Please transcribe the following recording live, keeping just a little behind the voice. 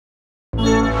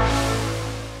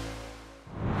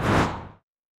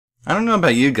I don't know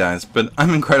about you guys, but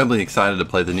I'm incredibly excited to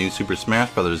play the new Super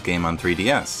Smash Bros. Game on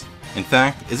 3DS. In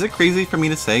fact, is it crazy for me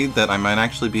to say that I might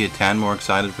actually be a tad more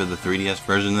excited for the 3DS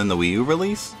version than the Wii U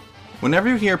release? Whenever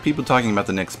you hear people talking about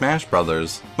the next Smash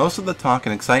Bros., most of the talk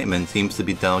and excitement seems to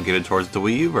be delegated towards the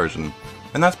Wii U version,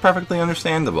 and that's perfectly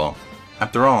understandable.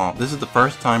 After all, this is the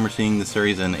first time we're seeing the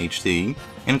series in HD,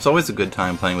 and it's always a good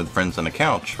time playing with friends on a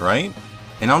couch, right?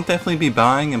 And I'll definitely be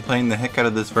buying and playing the heck out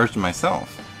of this version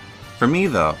myself. For me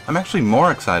though, I'm actually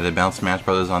more excited about Smash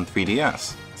Bros. On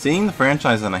 3DS. Seeing the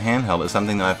franchise on a handheld is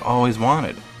something that I've always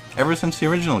wanted, ever since the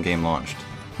original game launched.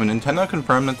 When Nintendo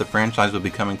confirmed that the franchise would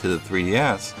be coming to the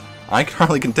 3DS, I could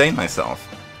hardly contain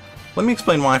myself. Let me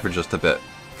explain why for just a bit.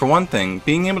 For one thing,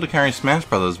 being able to carry Smash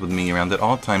Bros. With me around at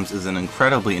all times is an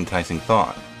incredibly enticing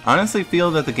thought. I honestly feel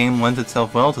that the game lends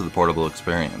itself well to the portable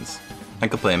experience. I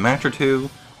could play a match or two,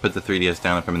 put the 3DS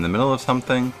down if I'm in the middle of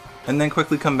something, and then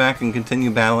quickly come back and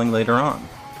continue battling later on.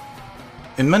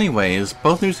 In many ways,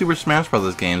 both new Super Smash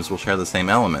Bros. Games will share the same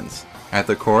elements. At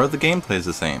their core, the gameplay is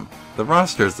the same, the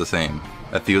roster is the same,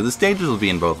 a few of the stages will be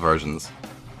in both versions.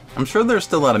 I'm sure there's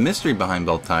still a lot of mystery behind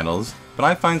both titles, but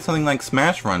I find something like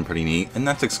Smash Run pretty neat, and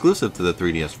that's exclusive to the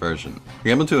 3DS version.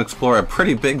 You're able to explore a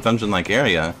pretty big dungeon-like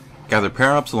area, gather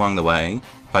power-ups along the way,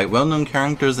 fight well-known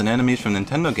characters and enemies from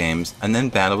Nintendo games, and then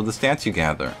battle with the stats you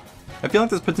gather. I feel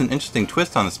like this puts an interesting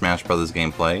twist on the Smash Bros.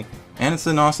 Gameplay, and it's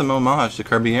an awesome homage to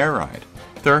Kirby Air Ride.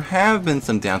 There have been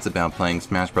some doubts about playing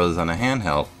Smash Bros. On a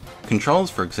handheld. Controls,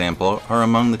 for example, are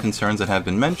among the concerns that have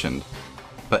been mentioned.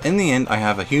 But in the end, I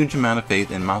have a huge amount of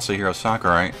faith in Masahiro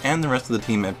Sakurai and the rest of the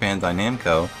team at Bandai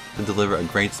Namco to deliver a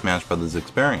great Smash Bros.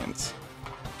 Experience.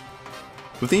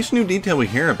 With each new detail we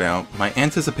hear about, my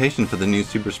anticipation for the new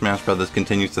Super Smash Bros.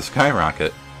 Continues to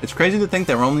skyrocket. It's crazy to think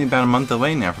that we're only about a month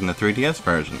away now from the 3DS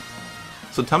version.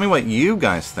 So tell me what you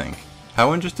guys think.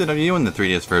 How interested are you in the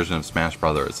 3DS version of Smash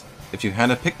Bros.? If you had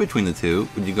to pick between the two,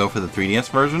 would you go for the 3DS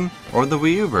version or the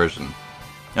Wii U version?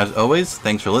 As always,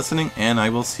 thanks for listening, and I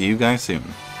will see you guys soon.